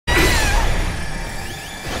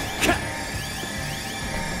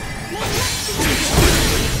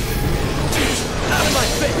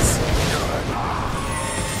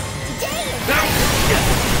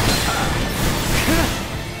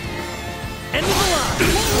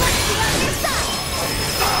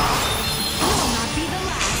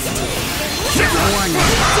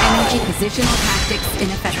Positional tactics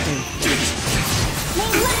ineffective.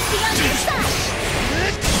 Well, let's be on your side!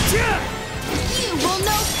 You will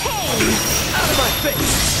know pain! Out of my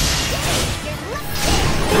face!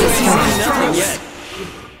 Nothing yet.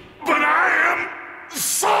 But I am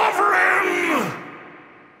sovereign!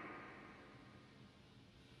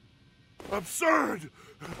 Absurd!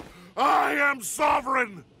 I am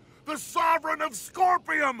sovereign! The sovereign of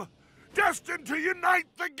Scorpium! Destined to unite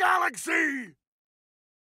the galaxy!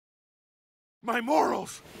 My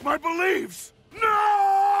morals, my beliefs,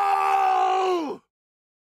 no!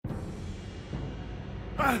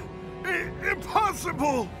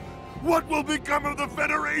 Impossible! What will become of the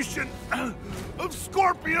Federation, of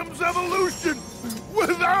Scorpium's evolution,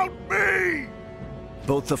 without me?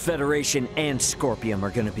 Both the Federation and Scorpium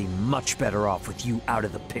are gonna be much better off with you out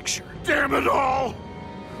of the picture. Damn it all!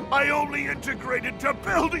 I only integrated to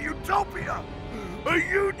build a utopia! A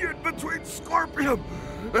union between Scorpium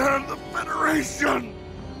and the Federation!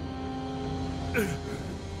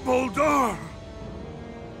 Boldor!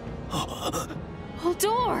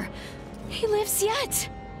 Boldor! He lives yet!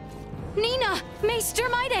 Nina! Maester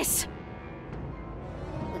Midas!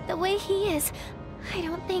 With the way he is, I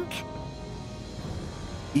don't think...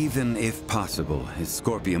 Even if possible, his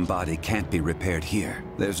Scorpion body can't be repaired here.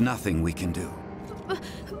 There's nothing we can do.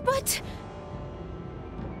 But...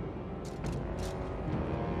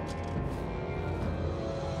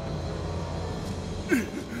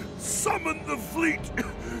 Summon the fleet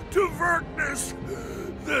to Verkness!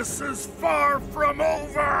 This is far from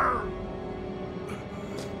over!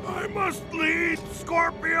 I must lead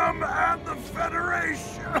Scorpium and the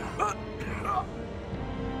Federation!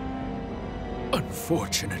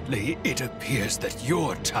 Unfortunately, it appears that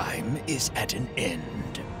your time is at an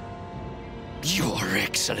end. Your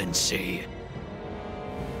Excellency.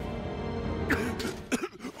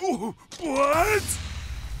 What?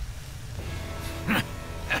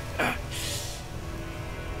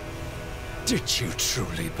 Did you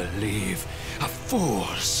truly believe a fool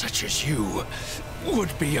such as you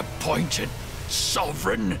would be appointed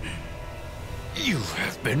sovereign? You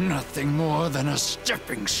have been nothing more than a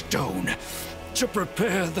stepping stone to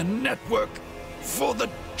prepare the network for the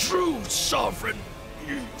true sovereign.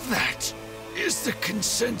 That is the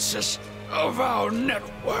consensus of our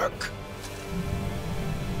network.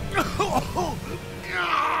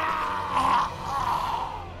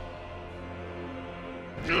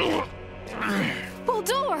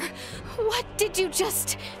 Boldor! What did you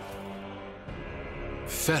just...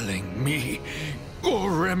 Felling me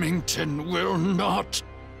or Remmington will not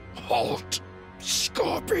halt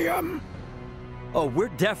Scorpium. Oh, we're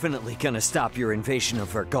definitely gonna stop your invasion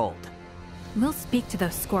of Vergold. We'll speak to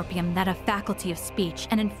those Scorpium that have faculty of speech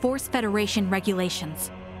and enforce Federation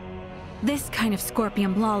regulations. This kind of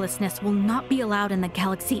Scorpium lawlessness will not be allowed in the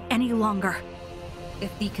galaxy any longer.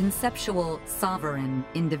 If the conceptual sovereign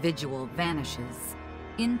individual vanishes,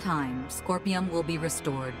 in time, Scorpium will be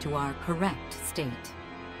restored to our correct state.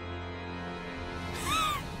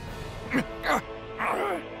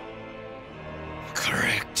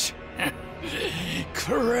 Correct.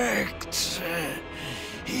 Correct.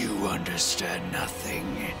 You understand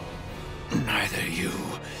nothing. Neither you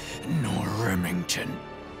nor Remmington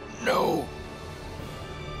know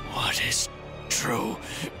what is true,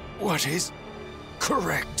 what is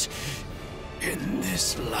correct in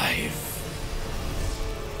this life.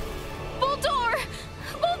 Boldor!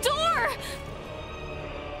 Boldor!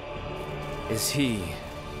 Is he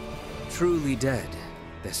truly dead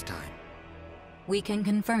this time? We can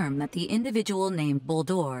confirm that the individual named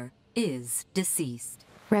Boldor is deceased.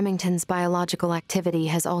 Remmington's biological activity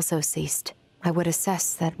has also ceased. I would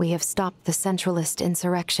assess that we have stopped the Centralist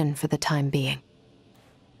insurrection for the time being.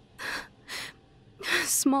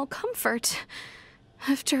 Small comfort.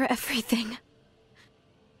 After everything.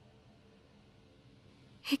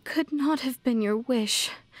 It could not have been your wish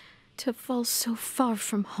to fall so far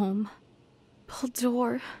from home.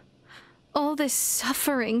 Boldor, all this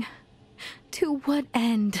suffering, to what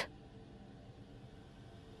end?